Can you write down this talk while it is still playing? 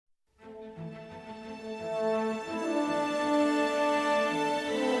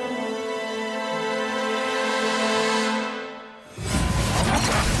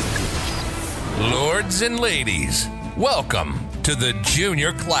Lads and ladies, welcome to the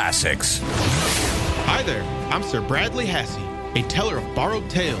Junior Classics. Hi there, I'm Sir Bradley Hasse, a teller of borrowed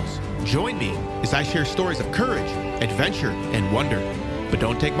tales. Join me as I share stories of courage, adventure, and wonder. But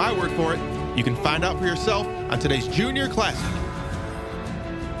don't take my word for it. You can find out for yourself on today's Junior Classic.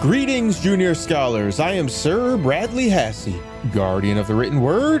 Greetings, Junior Scholars. I am Sir Bradley Hasse, guardian of the written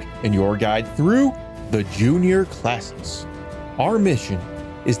word and your guide through the Junior Classics. Our mission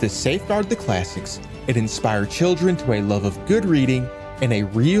is to safeguard the classics and inspire children to a love of good reading and a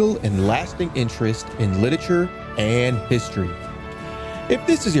real and lasting interest in literature and history. If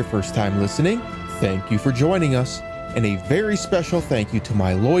this is your first time listening, thank you for joining us, and a very special thank you to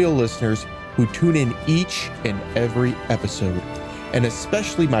my loyal listeners who tune in each and every episode, and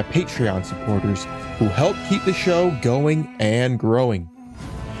especially my Patreon supporters who help keep the show going and growing.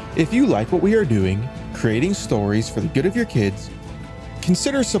 If you like what we are doing, creating stories for the good of your kids,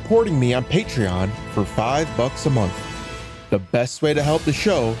 consider supporting me on Patreon for $5 a month. The best way to help the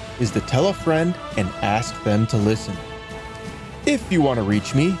show is to tell a friend and ask them to listen. If you want to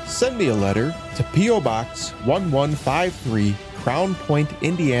reach me, send me a letter to P.O. Box 1153, Crown Point,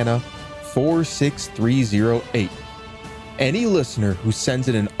 Indiana 46308. Any listener who sends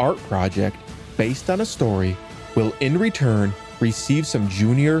in an art project based on a story will in return receive some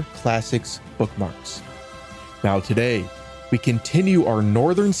Junior Classics bookmarks. Now today, we continue our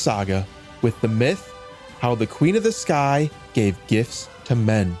Northern saga with the myth, how the Queen of the Sky gave gifts to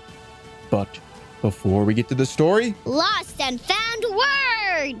men. But before we get to the story, Lost and Found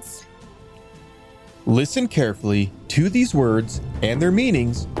Words! Listen carefully to these words and their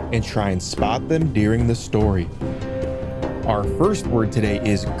meanings and try and spot them during the story. Our first word today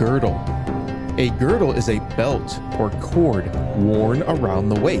is girdle. A girdle is a belt or cord worn around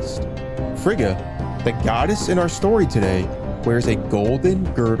the waist. Frigga, the goddess in our story today, wears a golden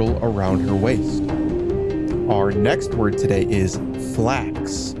girdle around her waist. Our next word today is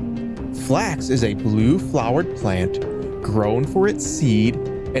flax. Flax is a blue flowered plant grown for its seed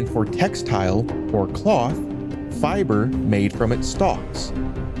and for textile or cloth fiber made from its stalks.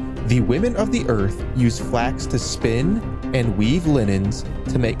 The women of the earth use flax to spin and weave linens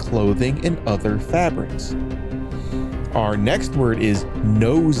to make clothing and other fabrics. Our next word is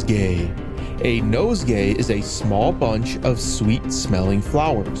nosegay. A nosegay is a small bunch of sweet-smelling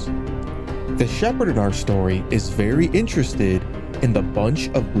flowers. The shepherd in our story is very interested in the bunch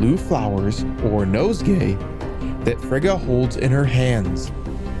of blue flowers, or nosegay, that Frigga holds in her hands.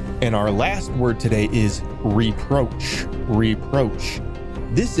 And our last word today is reproach. Reproach.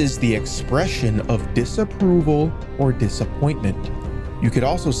 This is the expression of disapproval or disappointment. You could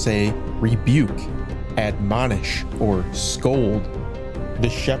also say rebuke, admonish, or scold. The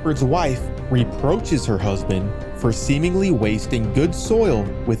shepherd's wife reproaches her husband for seemingly wasting good soil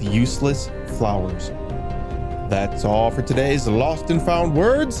with useless flowers. That's all for today's Lost and Found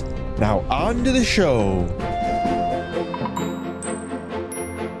Words. Now on to the show.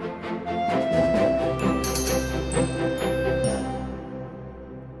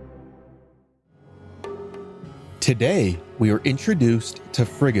 Today, we are introduced to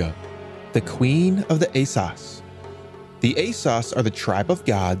Frigga, the queen of the Aesas. The Aesas are the tribe of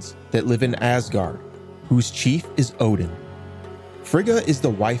gods that live in Asgard, whose chief is Odin. Frigga is the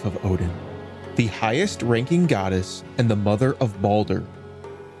wife of Odin, the highest-ranking goddess and the mother of Balder.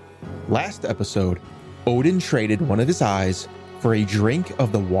 Last episode, Odin traded one of his eyes for a drink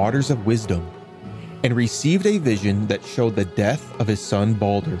of the waters of wisdom and received a vision that showed the death of his son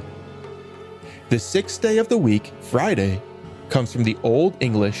Balder. The sixth day of the week, Friday, comes from the Old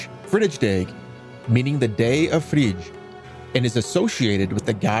English Fridsdag, meaning the day of Frigg, and is associated with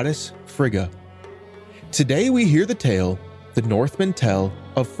the goddess Frigga. Today we hear the tale the Northmen tell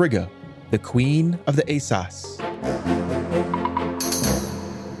of Frigga, the queen of the Aesas.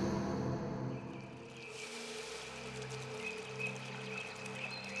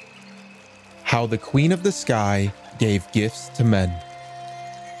 How the Queen of the Sky gave gifts to men.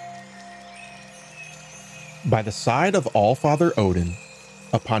 By the side of All-Father Odin,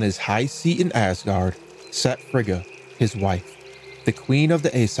 upon his high seat in Asgard, sat Frigga, his wife, the queen of the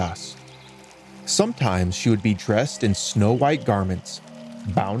Aesas. Sometimes she would be dressed in snow-white garments,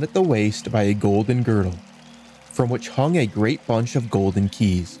 bound at the waist by a golden girdle, from which hung a great bunch of golden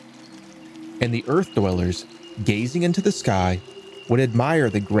keys. And the earth dwellers, gazing into the sky, would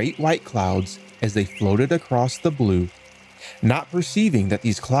admire the great white clouds as they floated across the blue, not perceiving that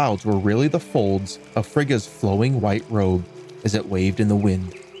these clouds were really the folds of Frigga's flowing white robe as it waved in the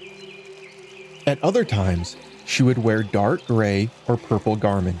wind. At other times, she would wear dark gray or purple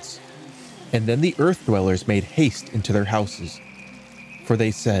garments, and then the earth dwellers made haste into their houses. For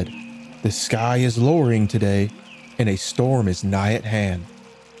they said, The sky is lowering today, and a storm is nigh at hand.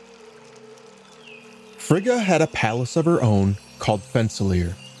 Frigga had a palace of her own called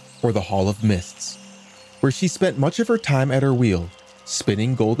Fensalir, or the Hall of Mists, where she spent much of her time at her wheel,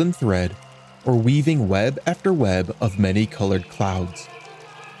 spinning golden thread or weaving web after web of many colored clouds.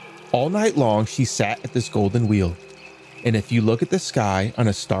 All night long she sat at this golden wheel, and if you look at the sky on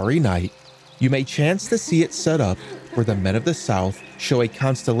a starry night, you may chance to see it set up where the men of the south show a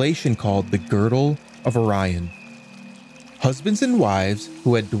constellation called the Girdle of Orion. Husbands and wives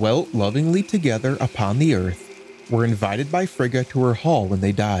who had dwelt lovingly together upon the earth were invited by Frigga to her hall when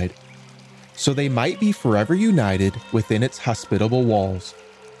they died, so they might be forever united within its hospitable walls.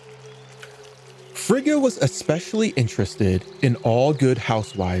 Frigga was especially interested in all good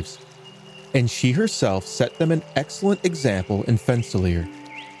housewives, and she herself set them an excellent example in Fensalir.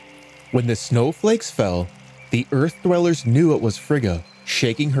 When the snowflakes fell, the earth dwellers knew it was Frigga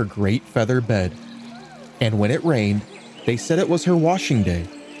shaking her great feather bed, and when it rained, they said it was her washing day.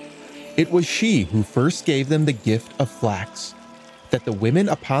 It was she who first gave them the gift of flax, that the women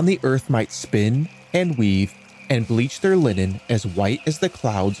upon the earth might spin and weave and bleach their linen as white as the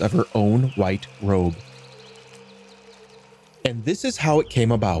clouds of her own white robe. And this is how it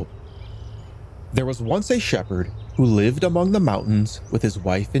came about. There was once a shepherd who lived among the mountains with his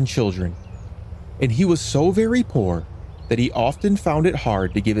wife and children, and he was so very poor that he often found it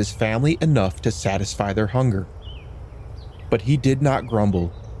hard to give his family enough to satisfy their hunger. But he did not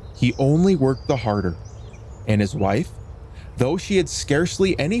grumble, he only worked the harder, and his wife, though she had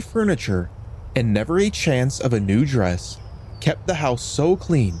scarcely any furniture and never a chance of a new dress, kept the house so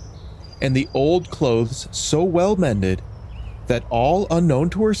clean and the old clothes so well mended that all unknown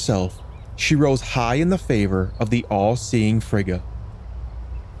to herself, she rose high in the favor of the all-seeing Frigga.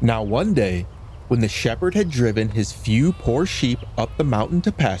 Now one day, when the shepherd had driven his few poor sheep up the mountain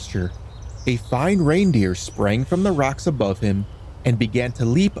to pasture, a fine reindeer sprang from the rocks above him and began to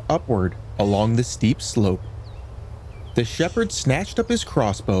leap upward along the steep slope. The shepherd snatched up his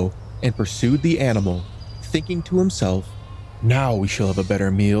crossbow and pursued the animal, thinking to himself, "Now we shall have a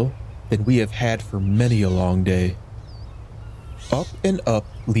better meal than we have had for many a long day." Up and up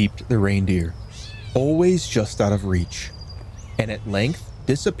leaped the reindeer, always just out of reach, and at length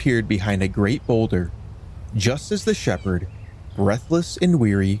disappeared behind a great boulder, just as the shepherd, breathless and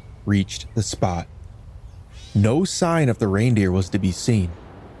weary, reached the spot. No sign of the reindeer was to be seen,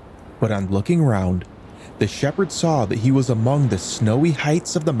 but on looking round, the shepherd saw that he was among the snowy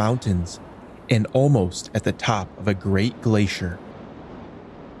heights of the mountains and almost at the top of a great glacier.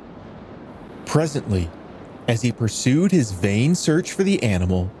 Presently, as he pursued his vain search for the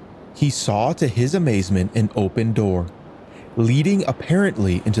animal, he saw to his amazement an open door, leading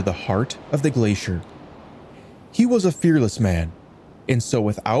apparently into the heart of the glacier. He was a fearless man, and so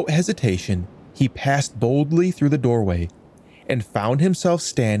without hesitation, he passed boldly through the doorway and found himself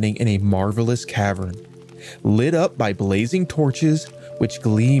standing in a marvelous cavern, lit up by blazing torches which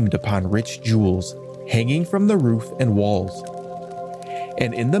gleamed upon rich jewels hanging from the roof and walls.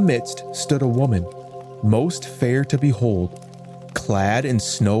 And in the midst stood a woman, most fair to behold, clad in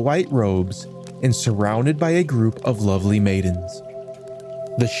snow-white robes and surrounded by a group of lovely maidens.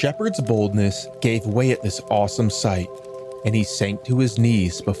 The shepherd's boldness gave way at this awesome sight, and he sank to his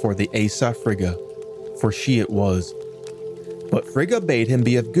knees before the Asa Frigga, for she it was. But Frigga bade him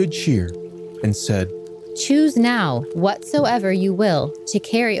be of good cheer, and said, "Choose now whatsoever you will to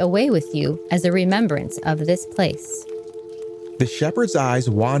carry away with you as a remembrance of this place." The shepherd's eyes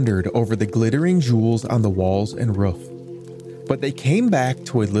wandered over the glittering jewels on the walls and roof, but they came back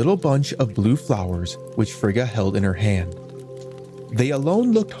to a little bunch of blue flowers which Frigga held in her hand. They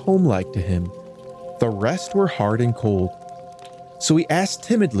alone looked homelike to him. The rest were hard and cold. So he asked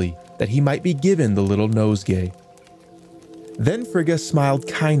timidly that he might be given the little nosegay. Then Frigga smiled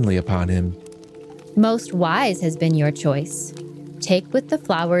kindly upon him. "Most wise has been your choice. Take with the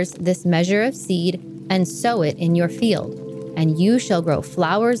flowers this measure of seed and sow it in your field, and you shall grow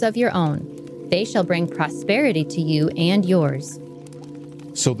flowers of your own. They shall bring prosperity to you and yours."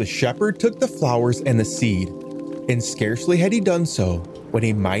 So the shepherd took the flowers and the seed, and scarcely had he done so when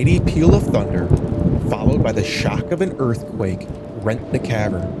a mighty peal of thunder, followed by the shock of an earthquake, rent the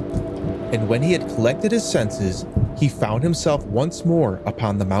cavern. And when he had collected his senses, he found himself once more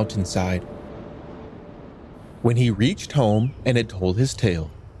upon the mountainside. When he reached home and had told his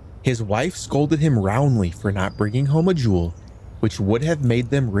tale, his wife scolded him roundly for not bringing home a jewel which would have made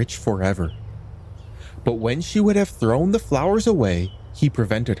them rich forever. But when she would have thrown the flowers away, he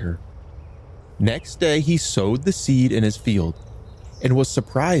prevented her. Next day he sowed the seed in his field, and was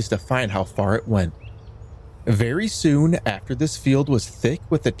surprised to find how far it went. Very soon after, this field was thick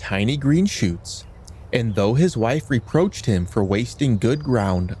with the tiny green shoots, and though his wife reproached him for wasting good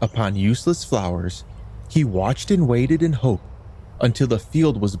ground upon useless flowers, he watched and waited in hope until the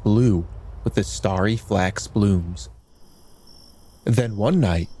field was blue with the starry flax blooms. Then one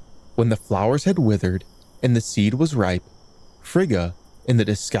night, when the flowers had withered and the seed was ripe, Frigga, in the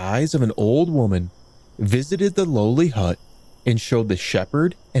disguise of an old woman, visited the lowly hut and showed the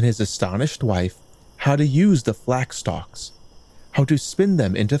shepherd and his astonished wife how to use the flax stalks, how to spin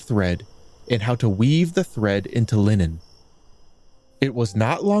them into thread, and how to weave the thread into linen. It was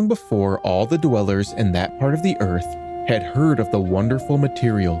not long before all the dwellers in that part of the earth had heard of the wonderful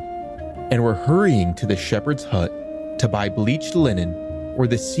material and were hurrying to the shepherd's hut to buy bleached linen or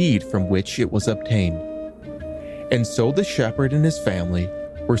the seed from which it was obtained. And so the shepherd and his family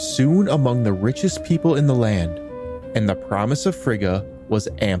were soon among the richest people in the land, and the promise of Frigga was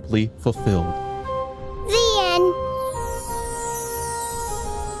amply fulfilled. The end.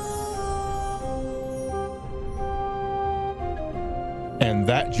 And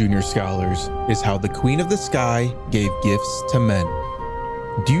that, junior scholars, is how the Queen of the Sky gave gifts to men.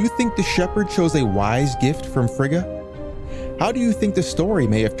 Do you think the shepherd chose a wise gift from Frigga? How do you think the story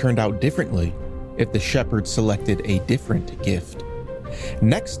may have turned out differently if the shepherd selected a different gift?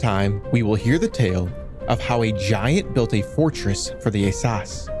 Next time, we will hear the tale of how a giant built a fortress for the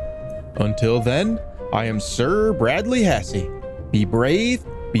Asas. Until then, I am Sir Bradley Hassey. Be brave,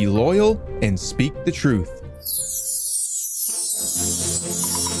 be loyal, and speak the truth.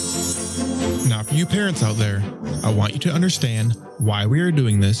 Now, for you parents out there, I want you to understand why we are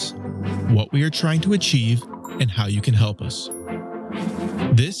doing this, what we are trying to achieve, and how you can help us.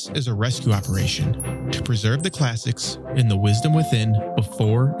 This is a rescue operation to preserve the classics and the wisdom within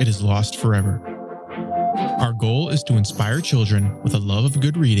before it is lost forever. Our goal is to inspire children with a love of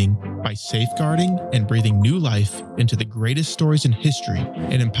good reading by safeguarding and breathing new life into the greatest stories in history,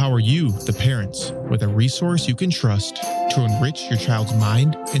 and empower you, the parents, with a resource you can trust to enrich your child's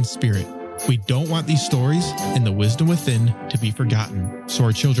mind and spirit. We don't want these stories and the wisdom within to be forgotten, so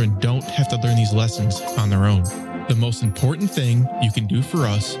our children don't have to learn these lessons on their own. The most important thing you can do for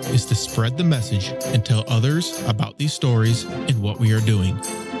us is to spread the message and tell others about these stories and what we are doing.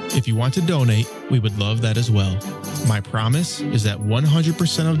 If you want to donate, we would love that as well. My promise is that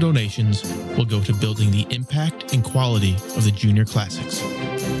 100% of donations will go to building the impact and quality of the Junior Classics.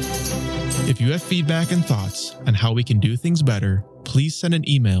 If you have feedback and thoughts on how we can do things better, please send an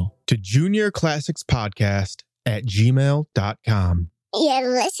email to juniorclassicspodcast@gmail.com. You're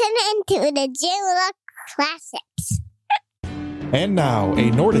listening to the Junior Classics. And now, a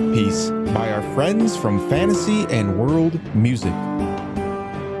Nordic piece by our friends from Fantasy and World Music.